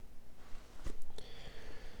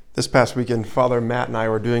This past weekend, Father Matt and I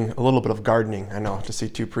were doing a little bit of gardening. I know, to see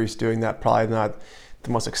two priests doing that, probably not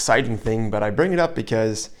the most exciting thing, but I bring it up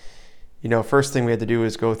because, first thing we had to do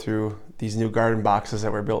is go through these new garden boxes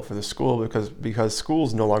that were built for the school because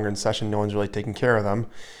school's no longer in session. No one's really taking care of them.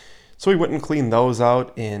 So we went and cleaned those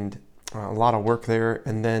out, and a lot of work there.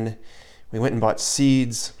 And then we went and bought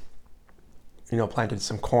seeds, planted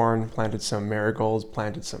some corn, planted some marigolds,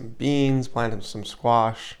 planted some beans, planted some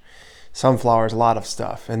squash, sunflowers, a lot of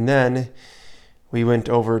stuff. And then we went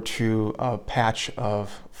over to a patch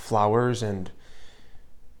of flowers and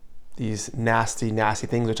these nasty, nasty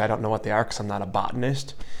things, which I don't know what they are because I'm not a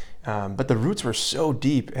botanist. But the roots were so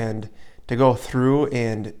deep, and to go through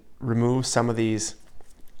and remove some of these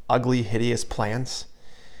ugly, hideous plants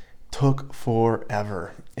took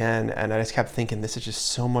forever. And I just kept thinking, this is just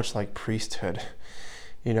so much like priesthood,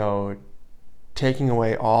 taking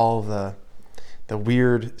away all the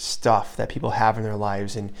weird stuff that people have in their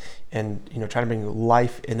lives and trying to bring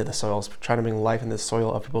life into the soils, trying to bring life into the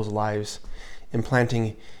soil of people's lives,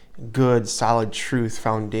 implanting good, solid truth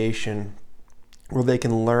foundation where they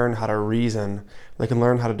can learn how to reason, they can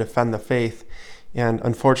learn how to defend the faith. And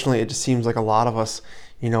unfortunately, it just seems like a lot of us,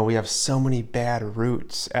 we have so many bad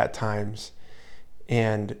roots at times.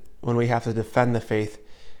 And when we have to defend the faith,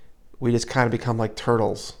 we just kind of become like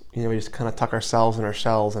turtles. We just kind of tuck ourselves in our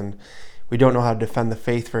shells, and we don't know how to defend the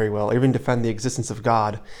faith very well, or even defend the existence of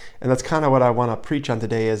God. And that's kind of what I want to preach on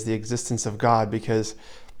today, is the existence of God, because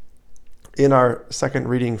in our second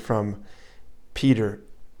reading from Peter,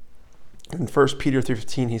 in 1 Peter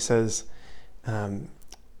 3:15, he says,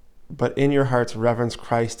 but in your hearts reverence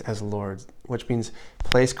Christ as Lord, which means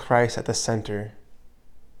place Christ at the center.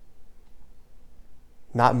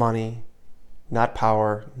 Not money, not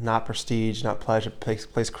power, not prestige, not pleasure,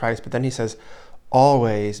 place Christ. But then he says,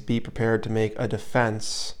 always be prepared to make a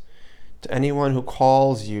defense to anyone who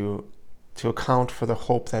calls you to account for the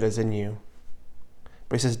hope that is in you.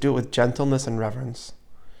 But he says, do it with gentleness and reverence.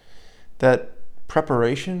 That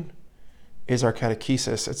preparation is our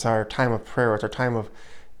catechesis. It's our time of prayer. It's our time of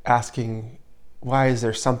asking, why is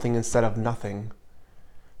there something instead of nothing?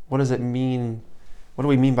 What does it mean? What do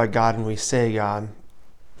we mean by God when we say God?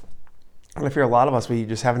 And I fear a lot of us, we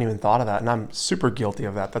just haven't even thought of that. And I'm super guilty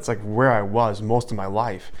of that. That's like where I was most of my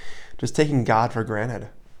life. Just taking God for granted.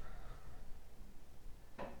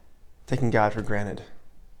 Taking God for granted.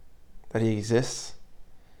 That he exists.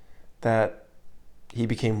 That he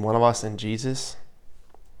became one of us in Jesus.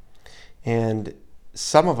 And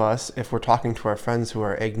some of us, if we're talking to our friends who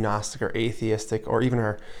are agnostic or atheistic, or even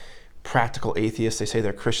are practical atheists, they say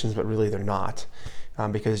they're Christians, but really they're not.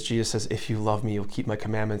 Because Jesus says, if you love me, you'll keep my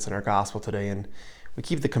commandments in our gospel today. And we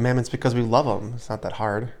keep the commandments because we love them. It's not that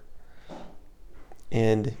hard.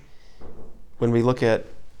 And when we look at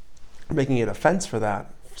making it offense for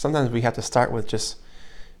that, sometimes we have to start with just,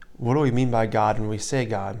 what do we mean by God when we say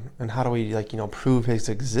God? And how do we prove his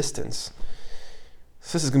existence?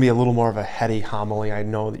 So this is going to be a little more of a heady homily. I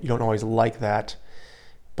know that you don't always like that.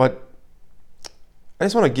 But I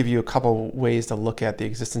just want to give you a couple ways to look at the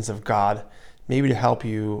existence of God, maybe to help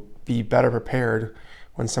you be better prepared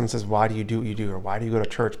when someone says, why do you do what you do? Or why do you go to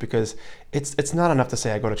church? Because it's not enough to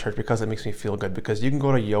say I go to church because it makes me feel good. Because you can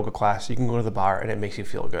go to yoga class, you can go to the bar, and it makes you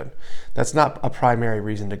feel good. That's not a primary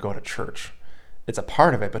reason to go to church. It's a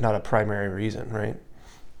part of it, but not a primary reason, right?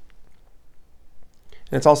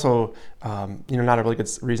 And it's also, not a really good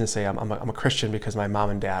reason to say I'm a Christian because my mom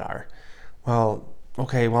and dad are. Well,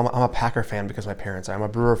 okay, I'm a Packer fan because my parents are. I'm a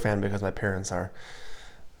Brewer fan because my parents are.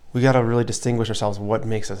 We got to really distinguish ourselves. What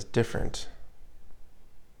makes us different?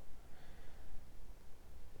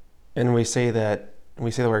 And when we say the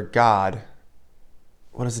word God,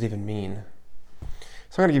 what does it even mean?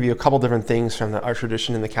 So I'm going to give you a couple different things from our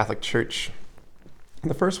tradition in the Catholic Church.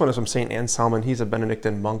 The first one is from St. Anselm. He's a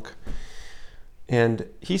Benedictine monk. And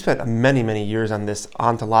he spent many, many years on this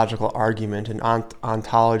ontological argument. And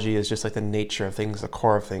ontology is just like the nature of things, the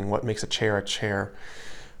core of things. What makes a chair a chair?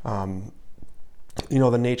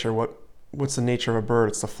 The nature, what's the nature of a bird?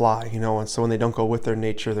 It's the fly, and so when they don't go with their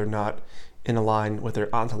nature, they're not in a line with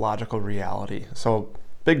their ontological reality. So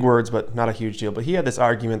big words, but not a huge deal. But he had this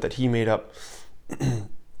argument that he made up.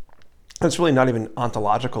 It's really not even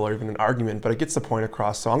ontological or even an argument, but it gets the point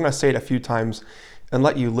across. So I'm going to say it a few times and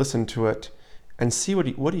let you listen to it and see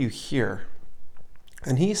what do you hear.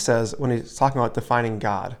 And he says, when he's talking about defining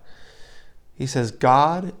God, he says,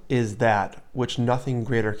 God is that which nothing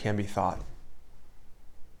greater can be thought.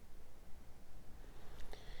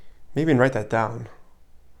 Maybe write that down.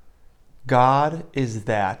 God is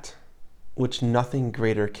that which nothing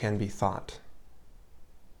greater can be thought.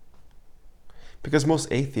 Because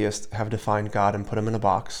most atheists have defined God and put him in a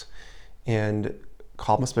box and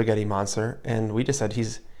called him a spaghetti monster. And we just said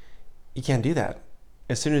you can't do that.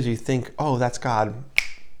 As soon as you think, oh, that's God,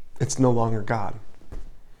 it's no longer God.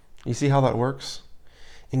 You see how that works?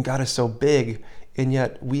 And God is so big, and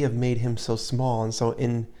yet we have made him so small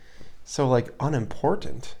and so like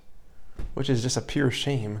unimportant, which is just a pure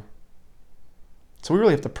shame. So we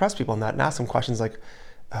really have to press people on that and ask them questions like,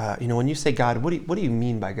 when you say God, what do you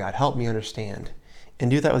mean by God? Help me understand.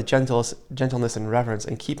 And do that with gentleness and reverence,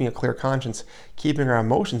 and keeping a clear conscience, keeping our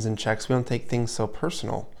emotions in check so we don't take things so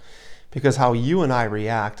personal. Because how you and I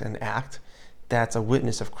react and act, that's a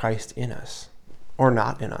witness of Christ in us or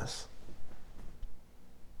not in us.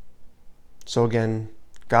 So again,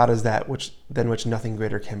 God is that than which nothing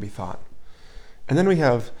greater can be thought. And then we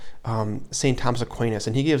have St. Thomas Aquinas,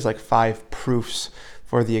 and he gives like 5 proofs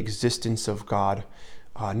for the existence of God.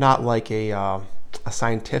 Not like a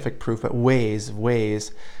scientific proof, but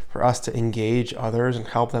ways for us to engage others and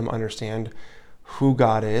help them understand who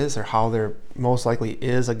God is, or how there most likely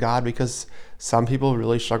is a God, because some people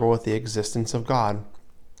really struggle with the existence of God.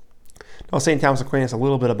 Now, St. Thomas Aquinas, a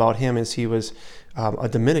little bit about him is he was a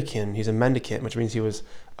Dominican. He's a mendicant, which means he was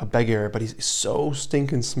a beggar, but he's so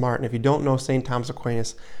stinking smart. And if you don't know St. Thomas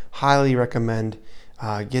Aquinas, highly recommend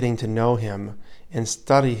getting to know him and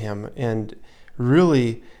study him and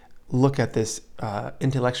really look at this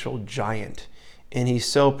intellectual giant. And he's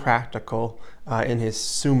so practical in his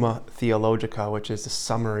Summa Theologica, which is the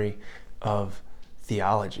summary of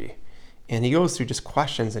theology. And he goes through just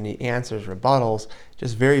questions and he answers rebuttals,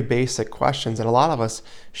 just very basic questions that a lot of us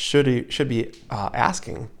should be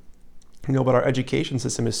asking. But our education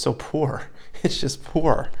system is so poor. It's just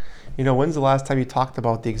poor. When's the last time you talked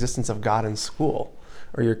about the existence of God in school?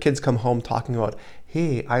 Or your kids come home talking about,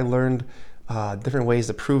 hey, I learned different ways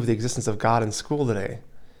to prove the existence of God in school today.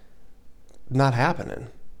 Not happening.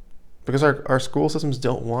 Because our school systems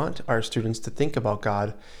don't want our students to think about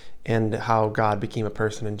God and how God became a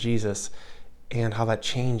person in Jesus and how that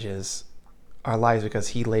changes our lives because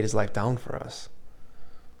he laid his life down for us.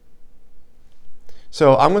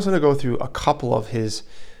 So I'm just going to go through a couple of his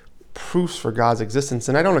proofs for God's existence,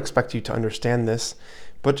 and I don't expect you to understand this,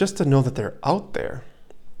 but just to know that they're out there.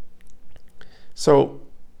 So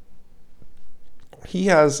he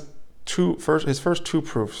has his first 2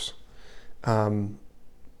 proofs go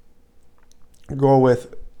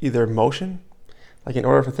with either motion. Like in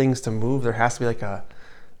order for things to move, there has to be like a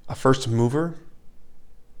first mover.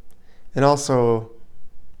 And also,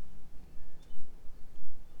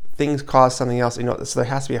 things cause something else. So there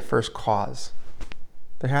has to be a first cause.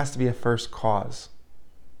 There has to be a first cause.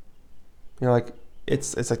 Like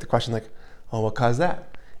it's like the question like, oh, what caused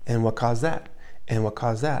that? And what caused that? And what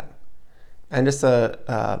caused that? And just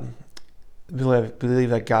to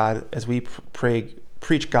believe that God, as we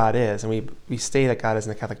preach God is, and we say that God is in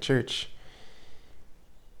the Catholic Church,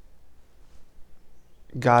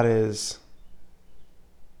 God is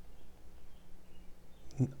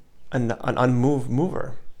an unmoved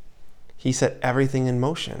mover. He set everything in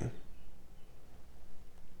motion.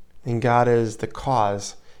 And God is the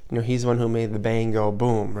cause. He's the one who made the bang go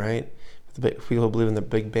boom, right? People who believe in the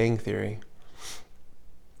Big Bang Theory.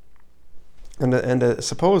 And to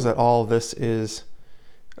suppose that all of this is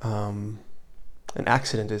an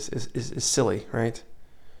accident is silly, right?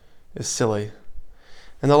 Is silly.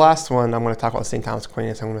 And the last one I'm going to talk about St. Thomas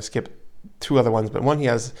Aquinas. I'm going to skip 2 other ones, but one he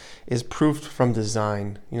has is proof from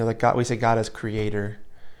design. That God, we say God is creator.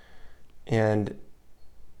 And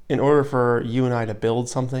in order for you and I to build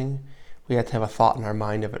something, we have to have a thought in our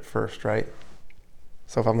mind of it first, right?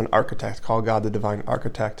 So if I'm an architect, call God the divine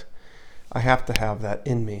architect, I have to have that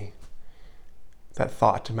in me, that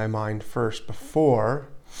thought in my mind first before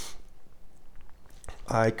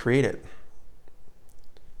I create it.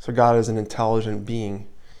 So God is an intelligent being,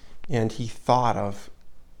 and he thought of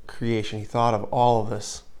creation. He thought of all of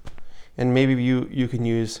this. And maybe you can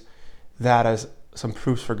use that as some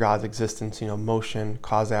proofs for God's existence, motion,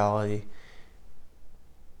 causality,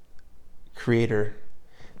 creator.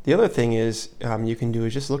 The other thing is you can do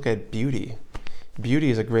is just look at beauty. Beauty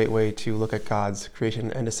is a great way to look at God's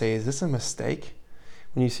creation and to say, is this a mistake?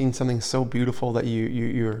 When you've seen something so beautiful that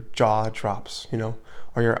your jaw drops,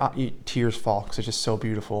 or your tears fall because it's just so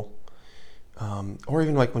beautiful. Or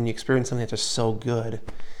even like when you experience something that's just so good,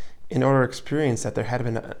 in order to experience that, there had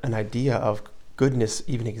been an idea of goodness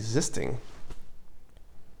even existing.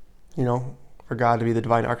 For God to be the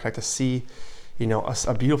divine architect, to see,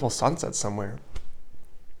 a beautiful sunset somewhere.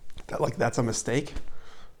 That's a mistake?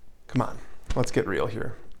 Come on, let's get real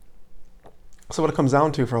here. So what it comes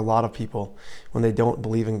down to for a lot of people when they don't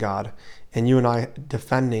believe in God, and you and I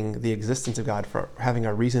defending the existence of God, for having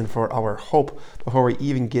a reason for our hope before we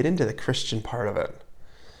even get into the Christian part of it.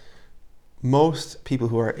 Most people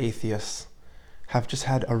who are atheists have just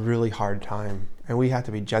had a really hard time, and we have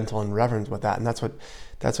to be gentle and reverent with that. And that's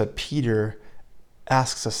what Peter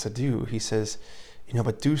asks us to do. He says,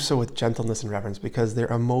 but do so with gentleness and reverence, because their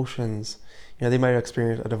emotions, they might have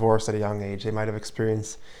experienced a divorce at a young age. They might have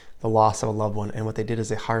experienced the loss of a loved one, and what they did is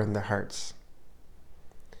they hardened their hearts.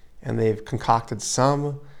 And they've concocted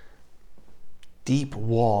some deep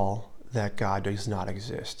wall that God does not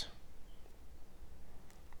exist.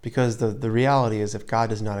 Because the reality is, if God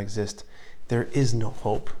does not exist, there is no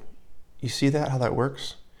hope. You see that, how that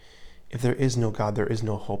works? If there is no God, there is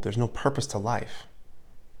no hope. There's no purpose to life.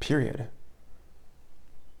 Period.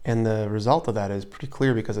 And the result of that is pretty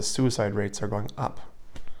clear, because the suicide rates are going up.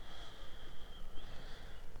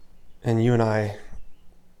 And you and I,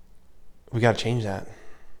 we got to change that.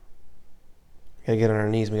 We got to get on our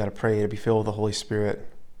knees. We got to pray to be filled with the Holy Spirit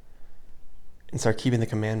and start keeping the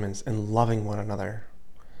commandments and loving one another.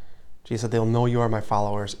 Jesus said, they'll know you are my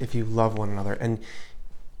followers if you love one another. And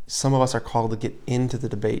some of us are called to get into the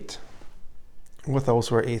debate with those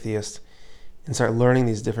who are atheists and start learning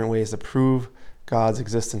these different ways to prove God's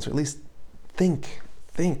existence, or at least think.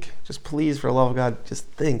 Just please, for the love of God, just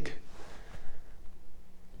think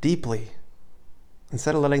deeply.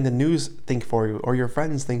 Instead of letting the news think for you, or your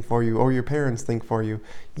friends think for you, or your parents think for you,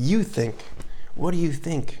 you think. What do you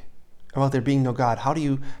think about there being no God?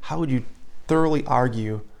 How would you thoroughly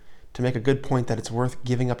argue to make a good point that it's worth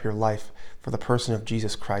giving up your life for the person of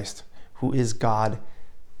Jesus Christ, who is God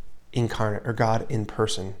incarnate, or God in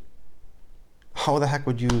person? How the heck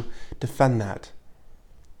would you defend that?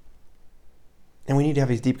 And we need to have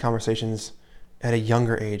these deep conversations at a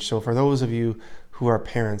younger age. So for those of you who are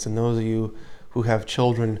parents, and those of you who have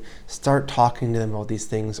children, start talking to them about these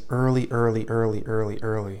things early,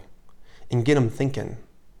 and get them thinking,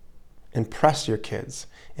 and press your kids,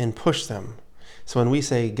 and push them. So when we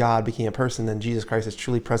say God became a person, then Jesus Christ is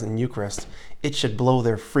truly present in Eucharist, it should blow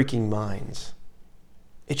their freaking minds.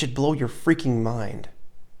 It should blow your freaking mind.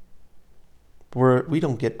 We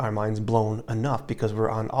don't get our minds blown enough because we're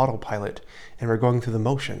on autopilot and we're going through the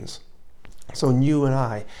motions. So you and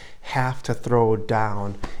I have to throw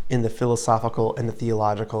down in the philosophical and the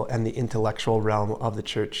theological and the intellectual realm of the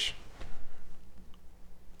church.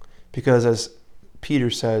 Because as Peter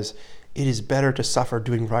says, it is better to suffer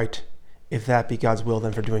doing right, if that be God's will,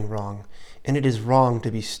 than for doing wrong. And it is wrong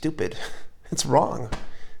to be stupid. It's wrong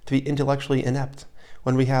to be intellectually inept.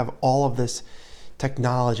 When we have all of this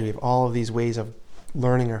technology, we have all of these ways of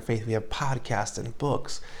learning our faith, we have podcasts and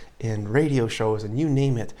books and radio shows and you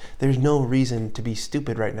name it. There's no reason to be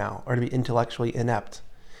stupid right now or to be intellectually inept.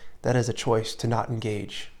 That is a choice to not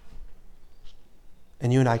engage.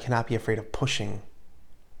 And you and I cannot be afraid of pushing.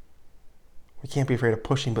 We can't be afraid of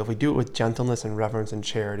pushing, but if we do it with gentleness and reverence and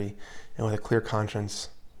charity and with a clear conscience,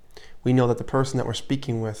 we know that the person that we're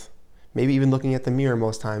speaking with, maybe even looking at the mirror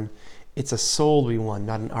most time, it's a soul we won,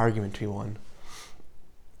 not an argument we won.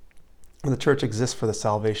 And the church exists for the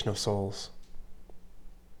salvation of souls.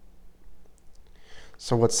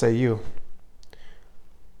 So what say you?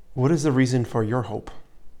 What is the reason for your hope?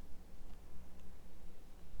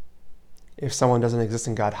 If someone doesn't exist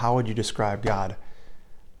in God, how would you describe God?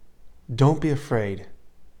 Don't be afraid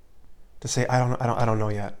to say, I don't know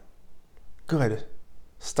yet. Good.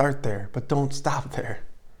 Start there, but don't stop there.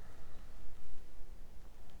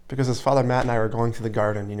 Because as Father Matt and I were going through the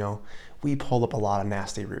garden, we pulled up a lot of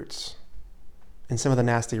nasty roots. And some of the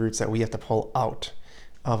nasty roots that we have to pull out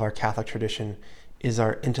of our Catholic tradition is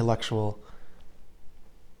our intellectual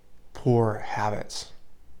poor habits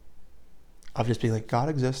of just being like, God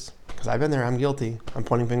exists, because I've been there, I'm guilty, I'm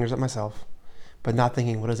pointing fingers at myself, but not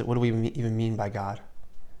thinking, what do we even mean by God?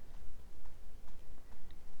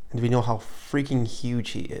 And do we know how freaking huge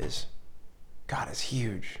He is? God is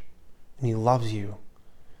huge, and He loves you.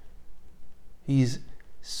 He's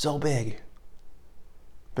so big,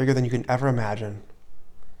 bigger than you can ever imagine,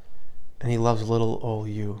 and He loves little old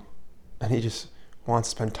you, and He just wants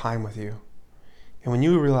to spend time with you. And when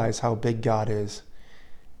you realize how big God is,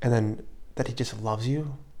 and then that He just loves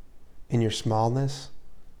you in your smallness,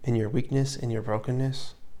 in your weakness, in your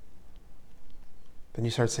brokenness, then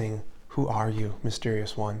you start saying, who are you,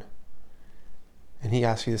 mysterious one? And He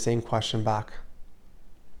asks you the same question back.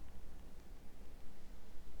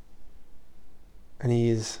 And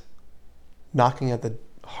He's knocking at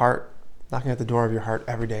the door of your heart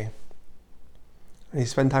every day. And you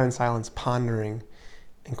spend time in silence, pondering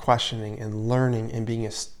and questioning and learning and being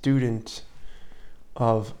a student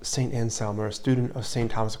of St. Anselm or a student of St.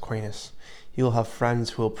 Thomas Aquinas. You'll have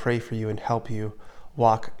friends who will pray for you and help you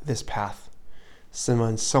walk this path. So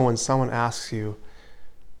when someone asks you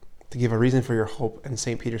to give a reason for your hope, and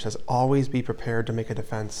St. Peter says, always be prepared to make a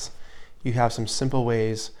defense. You have some simple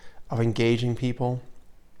ways of engaging people,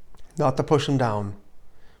 not to push them down,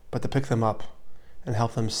 but to pick them up and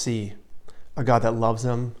help them see a God that loves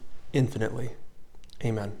them infinitely.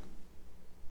 Amen.